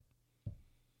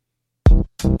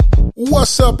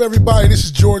What's up, everybody? This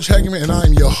is George Hageman, and I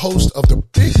am your host of the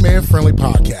Big Man Friendly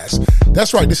Podcast.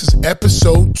 That's right, this is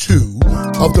episode 2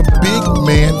 of the Big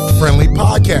Man Friendly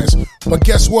Podcast. But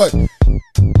guess what?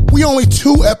 We only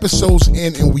 2 episodes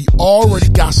in, and we already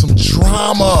got some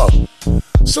drama.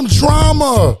 Some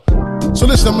drama. So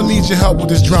listen, I'm going to need your help with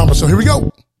this drama. So here we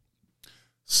go.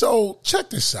 So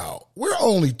check this out. We're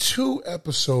only 2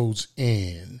 episodes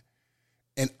in,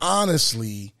 and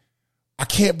honestly, I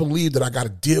can't believe that I got to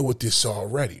deal with this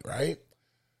already, right?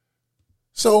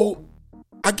 So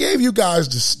I gave you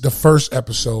guys the first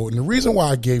episode, and the reason why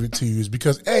I gave it to you is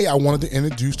because, A, I wanted to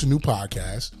introduce the new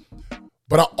podcast,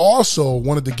 but I also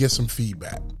wanted to get some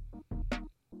feedback.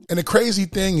 And the crazy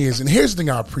thing is, and here's the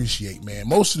thing I appreciate, man,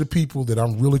 most of the people that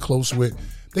I'm really close with,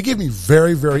 they give me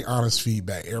very, very honest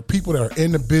feedback. There are people that are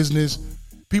in the business,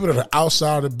 people that are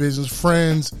outside of the business,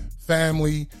 friends,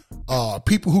 family,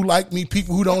 people who like me,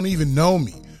 people who don't even know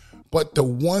me. But the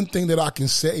one thing that I can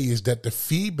say is that the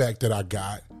feedback that I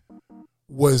got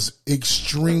was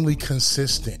extremely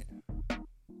consistent.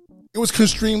 It was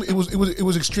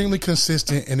extremely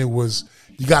consistent, and it was,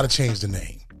 you got to change the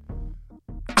name.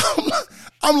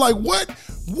 I'm like, what?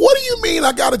 What do you mean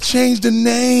I got to change the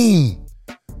name?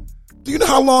 Do you know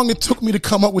how long it took me to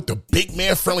come up with the Big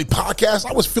Man Friendly Podcast?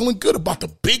 I was feeling good about the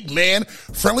Big Man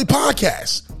Friendly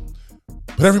Podcast.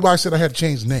 But everybody said I had to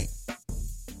change the name.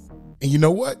 And you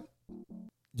know what?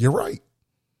 You're right.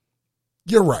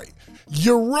 You're right.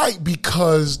 You're right,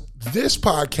 because this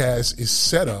podcast is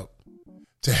set up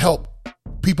to help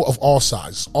people of all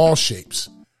sizes, all shapes,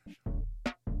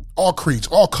 all creeds,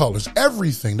 all colors,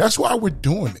 everything. That's why we're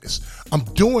doing this. I'm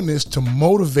doing this to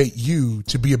motivate you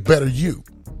to be a better you.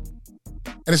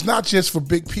 And it's not just for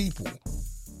big people,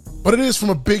 but it is from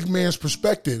a big man's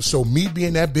perspective. So me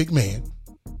being that big man,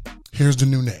 here's the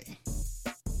new name.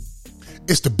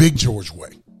 It's the Big George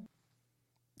Way.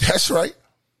 That's right.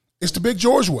 It's the Big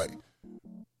George Way.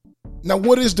 Now,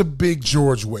 what is the Big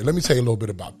George Way? Let me tell you a little bit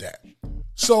about that.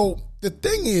 So the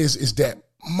thing is that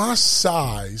my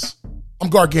size, I'm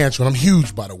gargantuan. I'm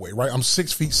huge, by the way, right? I'm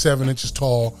 6 feet 7 inches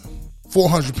tall,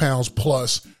 400 pounds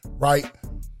plus, right?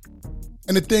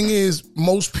 And the thing is,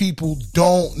 most people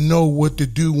don't know what to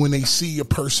do when they see a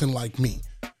person like me.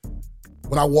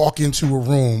 When I walk into a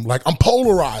room, like, I'm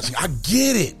polarizing. I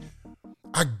get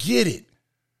it.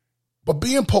 But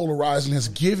being polarizing has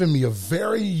given me a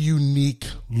very unique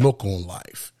look on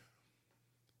life.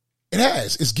 It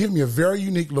has. It's given me a very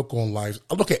unique look on life.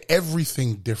 I look at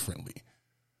everything differently.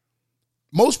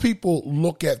 Most people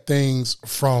look at things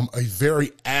from a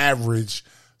very average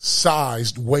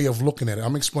sized way of looking at it.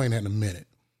 I'm going to explain that in a minute.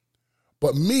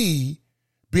 But me,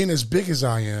 being as big as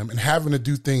I am and having to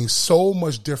do things so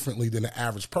much differently than the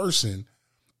average person,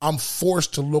 I'm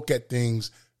forced to look at things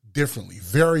differently,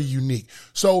 very unique.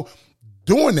 So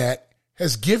doing that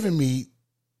has given me,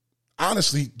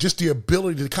 honestly, just the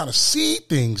ability to kind of see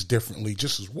things differently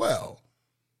just as well.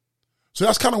 So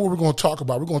that's kind of what we're going to talk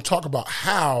about. We're going to talk about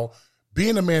how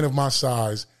being a man of my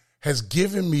size has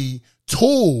given me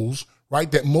tools,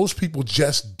 right, that most people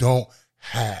just don't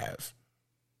have.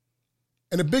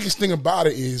 And the biggest thing about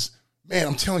it is, man,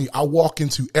 I'm telling you, I walk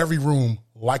into every room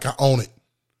like I own it.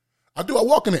 I do. I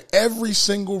walk into every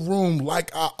single room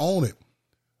like I own it.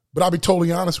 But I'll be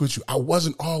totally honest with you, I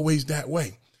wasn't always that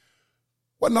way.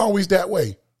 Wasn't always that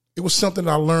way. It was something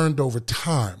that I learned over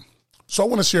time. So I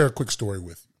want to share a quick story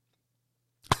with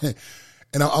you.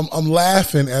 And I'm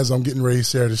laughing as I'm getting ready to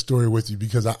share this story with you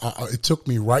because it took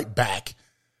me right back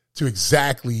to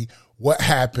exactly what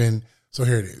happened. So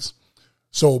here it is.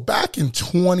 So back in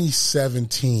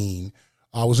 2017,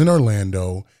 I was in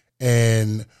Orlando,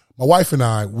 and my wife and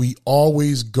I, we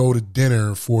always go to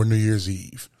dinner for New Year's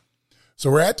Eve.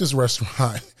 So we're at this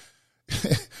restaurant.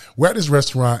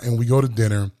 And we go to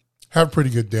dinner, have a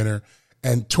pretty good dinner.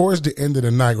 And towards the end of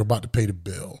the night, we're about to pay the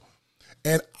bill.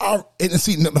 And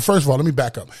first of all, let me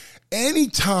back up.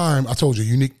 Anytime, I told you,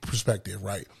 unique perspective,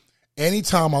 right?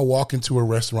 Anytime I walk into a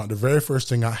restaurant, the very first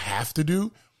thing I have to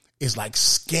do is like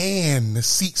scan the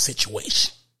seat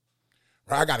situation.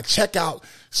 Right? I got to check out,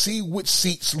 see which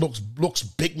seats looks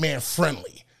big man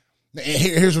friendly. And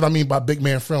here's what I mean by big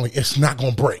man friendly. It's not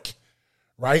going to break,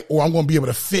 right? Or I'm going to be able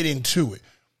to fit into it.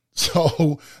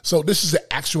 So this is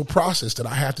the actual process that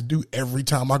I have to do every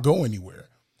time I go anywhere.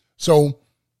 So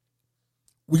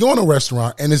we go in a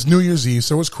restaurant, and it's New Year's Eve,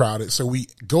 so it's crowded. So we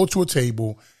go to a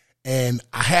table, and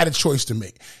I had a choice to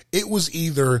make. It was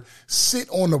either sit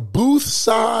on the booth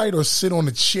side or sit on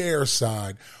the chair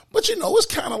side. But, it's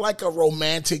kind of like a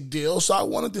romantic deal. So I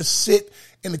wanted to sit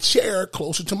in the chair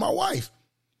closer to my wife.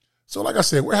 So like I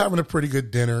said, we're having a pretty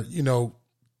good dinner,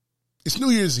 It's New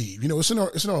Year's Eve. It's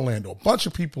in Orlando. A bunch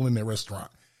of people in their restaurant.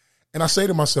 And I say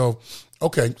to myself,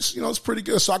 okay, it's pretty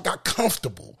good. So I got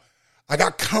comfortable.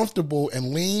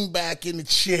 And leaned back in the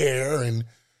chair and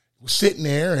was sitting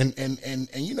there and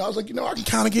I was like, I can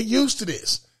kind of get used to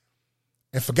this.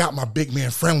 And forgot my big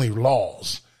man friendly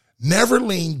laws. Never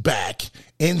lean back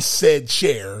in said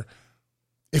chair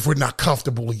if we're not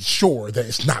comfortably sure that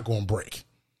it's not going to break.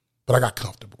 But I got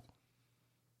comfortable.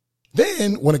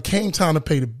 Then when it came time to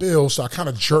pay the bill, so I kind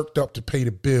of jerked up to pay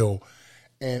the bill.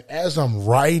 And as I'm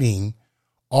writing,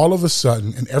 all of a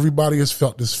sudden, and everybody has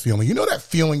felt this feeling. You know that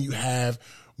feeling you have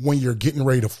when you're getting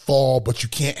ready to fall, but you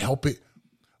can't help it?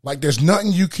 Like there's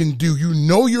nothing you can do. You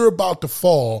know you're about to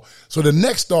fall. So the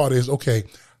next thought is, okay,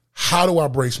 how do I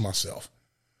brace myself?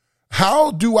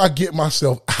 How do I get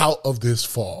myself out of this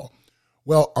fall?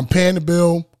 Well, I'm paying the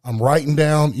bill. I'm writing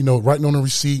down, writing on a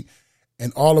receipt.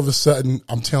 And all of a sudden,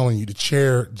 I'm telling you, the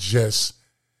chair just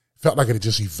felt like it had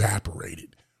just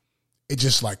evaporated. It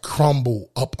just like crumbled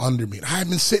up under me. And I had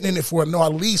been sitting in it for, at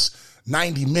least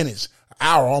 90 minutes, an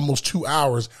hour, almost 2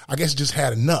 hours. I guess it just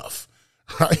had enough,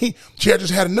 right? Chair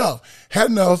just had enough.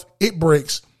 It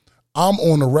breaks. I'm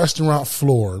on the restaurant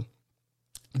floor,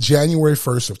 January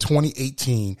 1st of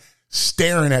 2018,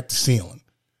 staring at the ceiling.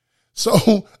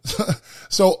 So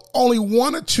only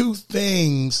one or two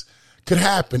things could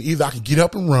happen. Either I could get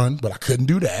up and run, but I couldn't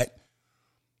do that.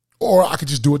 Or I could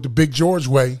just do it the Big George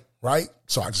way, right?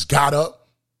 So I just got up,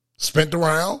 spent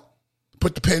around,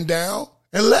 put the pen down,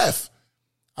 and left.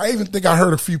 I even think I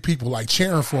heard a few people like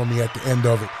cheering for me at the end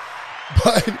of it.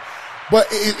 But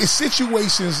it's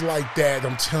situations like that,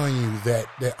 I'm telling you,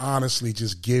 that honestly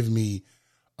just give me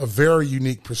a very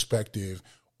unique perspective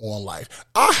on life.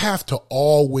 I have to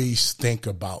always think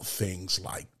about things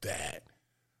like that.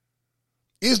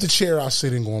 Is the chair I'm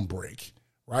sitting on break,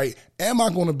 right? Am I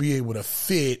going to be able to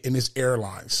fit in this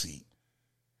airline seat?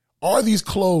 Are these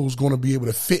clothes going to be able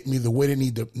to fit me the way they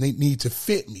need to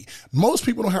fit me? Most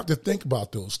people don't have to think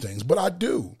about those things, but I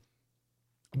do.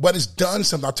 But it's done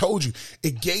something. I told you,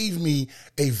 it gave me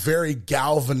a very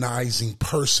galvanizing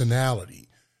personality,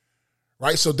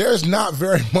 right? So there's not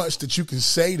very much that you can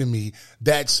say to me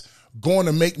that's going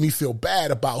to make me feel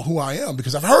bad about who I am,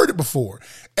 because I've heard it before.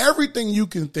 Everything you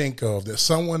can think of that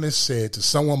someone has said to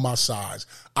someone my size,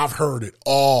 I've heard it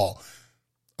all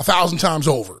 1,000 times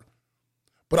over.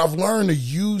 But I've learned to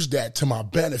use that to my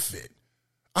benefit.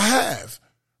 I have,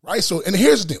 right? So, and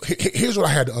here's the thing. Here's what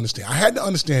I had to understand. I had to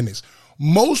understand this.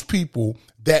 Most people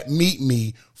that meet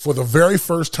me for the very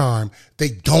first time, they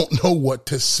don't know what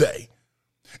to say.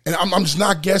 And I'm just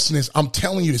not guessing this. I'm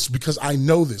telling you this because I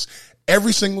know this.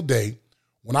 Every single day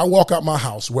when I walk out my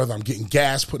house, whether I'm getting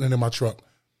gas, putting it in my truck,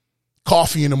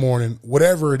 coffee in the morning,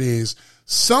 whatever it is,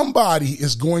 somebody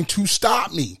is going to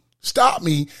stop me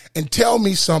and tell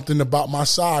me something about my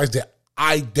size that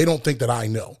they don't think that I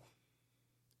know.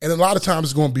 And a lot of times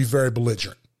it's going to be very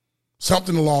belligerent.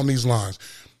 Something along these lines.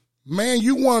 Man,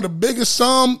 you one of the biggest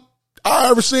some I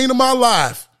ever seen in my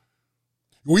life.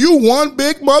 Were you one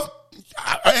big mother?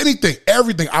 Anything,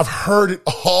 everything. I've heard it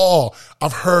all.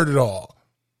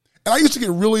 And I used to get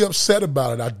really upset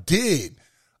about it. I did.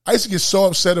 I used to get so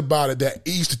upset about it that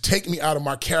it used to take me out of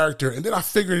my character. And then I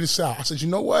figured this out. I said, you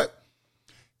know what?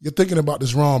 You're thinking about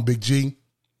this wrong, Big G.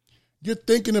 You're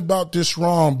thinking about this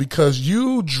wrong because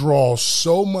you draw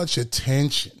so much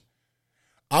attention.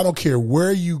 I don't care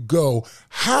where you go.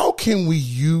 How can we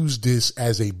use this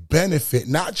as a benefit,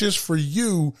 not just for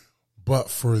you, but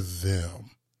for them?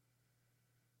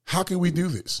 How can we do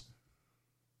this?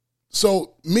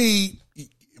 So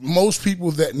most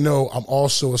people that know I'm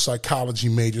also a psychology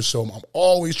major, so I'm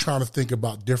always trying to think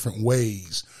about different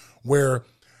ways where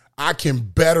I can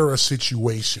better a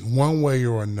situation one way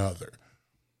or another.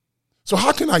 So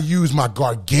how can I use my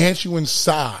gargantuan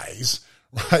size,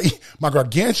 right? My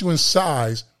gargantuan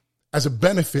size as a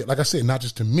benefit, like I said, not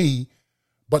just to me,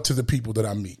 but to the people that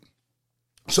I meet.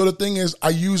 So the thing is, I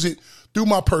use it through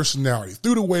my personality,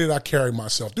 through the way that I carry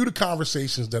myself, through the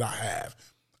conversations that I have.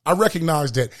 I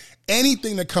recognize that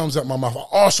anything that comes out my mouth, I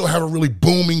also have a really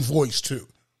booming voice too.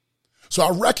 So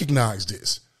I recognize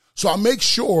this. So I make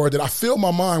sure that I fill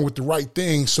my mind with the right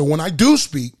things. So when I do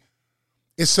speak,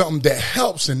 it's something that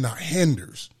helps and not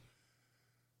hinders.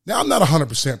 Now, I'm not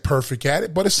 100% perfect at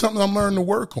it, but it's something I'm learning to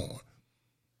work on.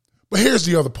 But here's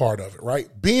the other part of it, right?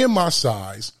 Being my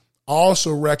size, I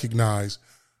also recognize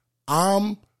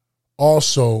I'm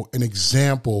also an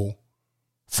example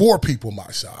for people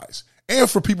my size and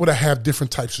for people that have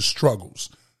different types of struggles.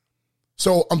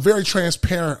 So I'm very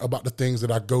transparent about the things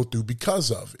that I go through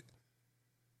because of it.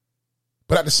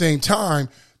 But at the same time,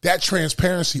 that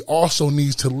transparency also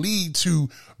needs to lead to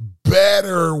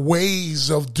better ways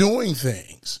of doing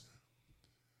things.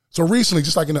 So recently,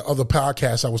 just like in the other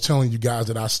podcast, I was telling you guys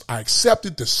that I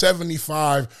accepted the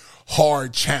 75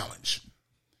 hard challenge.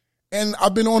 And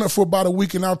I've been on it for about a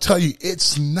week, and I'll tell you,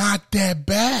 it's not that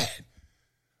bad.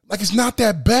 Like, it's not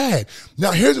that bad.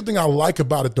 Now, here's the thing I like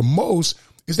about it the most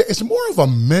is that it's more of a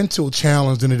mental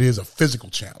challenge than it is a physical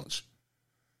challenge.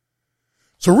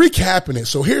 So recapping it,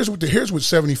 so here's what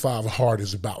 75 hard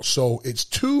is about. So it's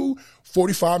 2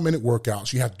 45-minute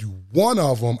workouts. You have to do one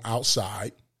of them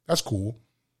outside. That's cool.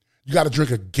 You got to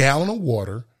drink a gallon of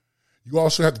water. You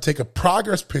also have to take a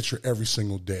progress picture every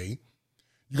single day.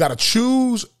 You got to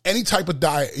choose any type of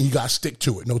diet, and you got to stick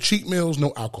to it. No cheat meals,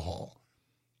 no alcohol.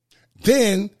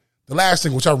 Then the last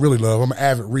thing, which I really love, I'm an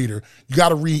avid reader, you got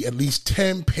to read at least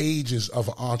 10 pages of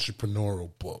an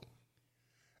entrepreneurial book.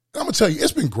 And I'm going to tell you,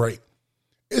 it's been great.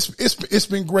 It's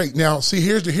been great. Now, see,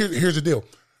 here's the deal.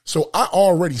 So I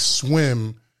already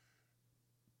swim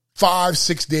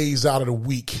 5-6 days out of the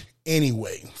week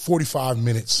anyway, 45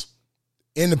 minutes.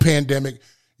 In the pandemic,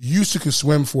 you used to could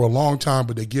swim for a long time,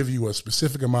 but they give you a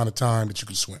specific amount of time that you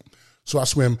can swim. So I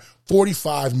swim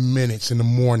 45 minutes in the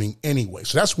morning anyway.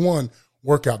 So that's one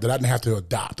workout that I didn't have to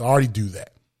adopt. I already do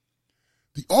that.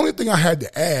 The only thing I had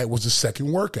to add was the second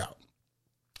workout.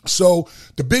 So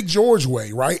the Big George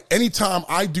way, right? Anytime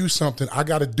I do something, I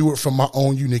got to do it from my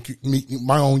own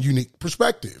unique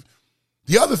perspective.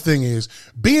 The other thing is,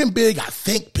 being big, I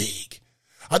think big.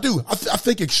 I do. I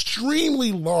think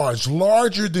extremely large,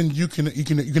 larger than you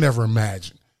can ever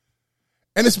imagine.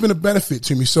 And it's been a benefit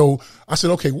to me. So I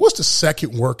said, okay, what's the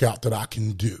second workout that I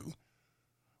can do?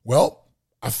 Well,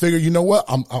 I figured, you know what?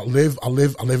 I live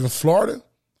in Florida.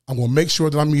 I'm going to make sure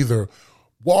that I'm either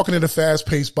walking at a fast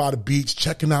pace by the beach,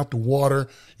 checking out the water,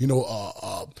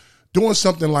 doing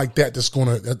something like that that's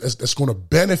going to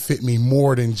benefit me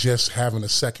more than just having a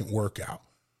second workout.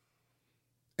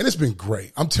 And it's been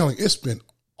great. I'm telling you, it's been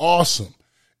awesome.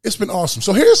 It's been awesome.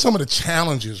 So here's some of the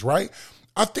challenges, right?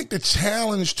 I think the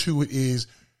challenge to it is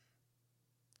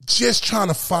just trying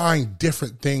to find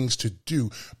different things to do.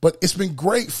 But it's been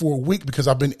great for a week because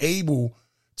I've been able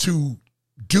to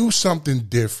do something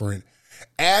different,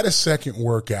 add a second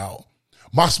workout,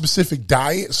 my specific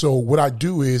diet. So what I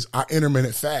do is I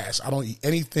intermittent fast. I don't eat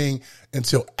anything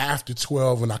until after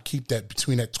 12, and I keep that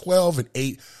between that 12 and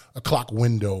 8 o'clock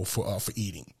window for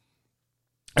eating.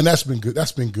 And that's been good.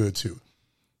 That's been good too.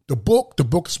 The book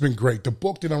has been great. The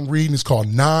book that I'm reading is called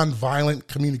Nonviolent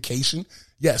Communication.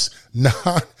 Yes,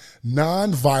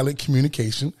 Nonviolent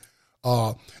Communication.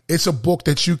 It's a book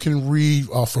that you can read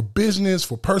for business,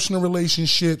 for personal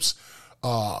relationships,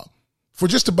 for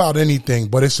just about anything.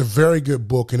 But it's a very good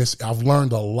book, and I've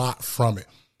learned a lot from it.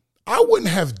 I wouldn't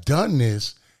have done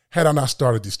this had I not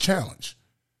started this challenge.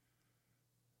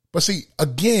 But see,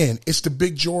 again, it's the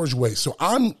Big George way. So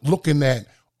I'm looking at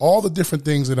all the different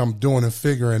things that I'm doing and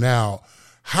figuring out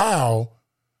how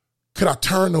could I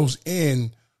turn those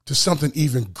in to something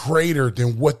even greater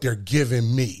than what they're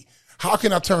giving me? How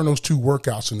can I turn those 2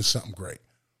 workouts into something great?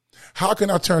 How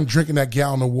can I turn drinking that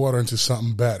gallon of water into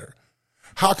something better?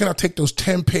 How can I take those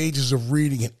 10 pages of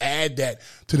reading and add that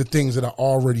to the things that I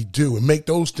already do and make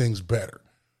those things better?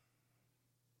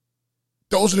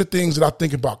 Those are the things that I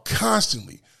think about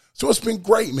constantly. So it's been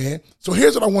great, man. So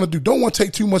here's what I want to do. Don't want to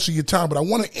take too much of your time, but I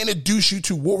want to introduce you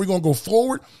to what we're going to go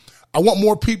forward. I want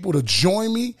more people to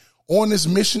join me on this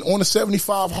mission, on the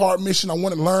 75 hard mission. I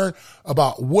want to learn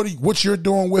about what you're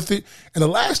doing with it. And the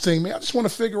last thing, man, I just want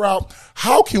to figure out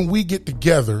how can we get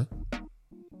together,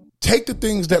 take the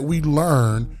things that we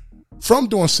learn from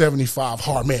doing 75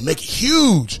 hard, man, make it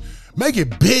huge, make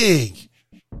it big,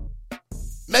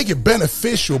 make it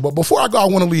beneficial. But before I go, I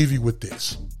want to leave you with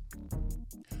this.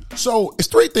 So it's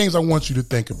 3 things I want you to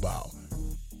think about.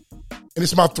 And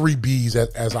it's my 3 B's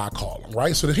as I call them,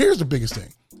 right? So here's the biggest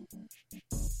thing.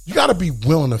 You got to be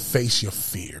willing to face your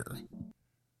fear.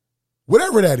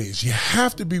 Whatever that is, you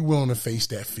have to be willing to face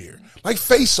that fear. Like,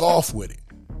 face off with it.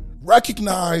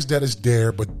 Recognize that it's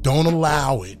there, but don't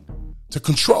allow it to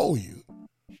control you.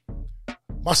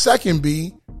 My second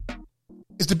B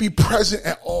is to be present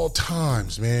at all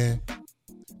times, man.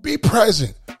 Be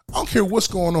present. I don't care what's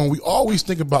going on. We always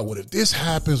think about what if this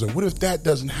happens or what if that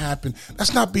doesn't happen.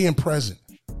 That's not being present.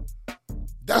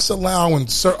 That's allowing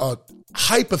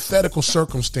hypothetical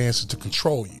circumstances to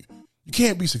control you. You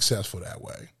can't be successful that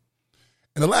way.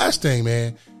 And the last thing,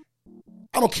 man,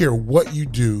 I don't care what you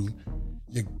do.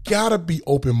 You gotta be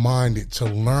open-minded to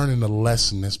learning the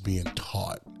lesson that's being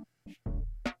taught.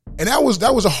 And that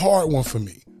was a hard one for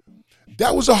me.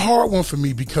 That was a hard one for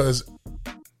me because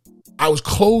I was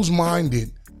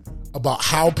closed-minded about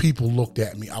how people looked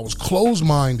at me. I was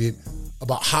closed-minded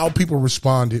about how people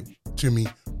responded to me,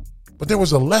 but there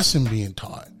was a lesson being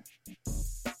taught.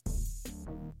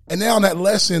 And now that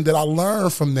lesson that I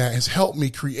learned from that has helped me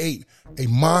create a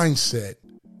mindset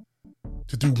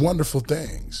to do wonderful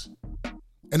things.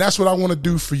 And that's what I want to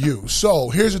do for you. So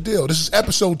here's the deal. This is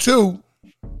episode 2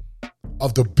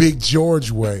 of the Big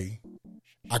George Way.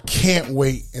 I can't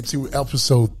wait until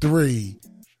episode 3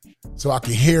 so I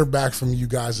can hear back from you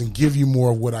guys and give you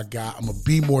more of what I got. I'm going to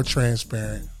be more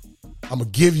transparent. I'm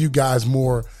going to give you guys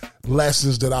more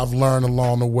lessons that I've learned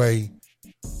along the way.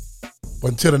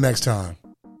 But until the next time,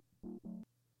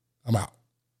 I'm out.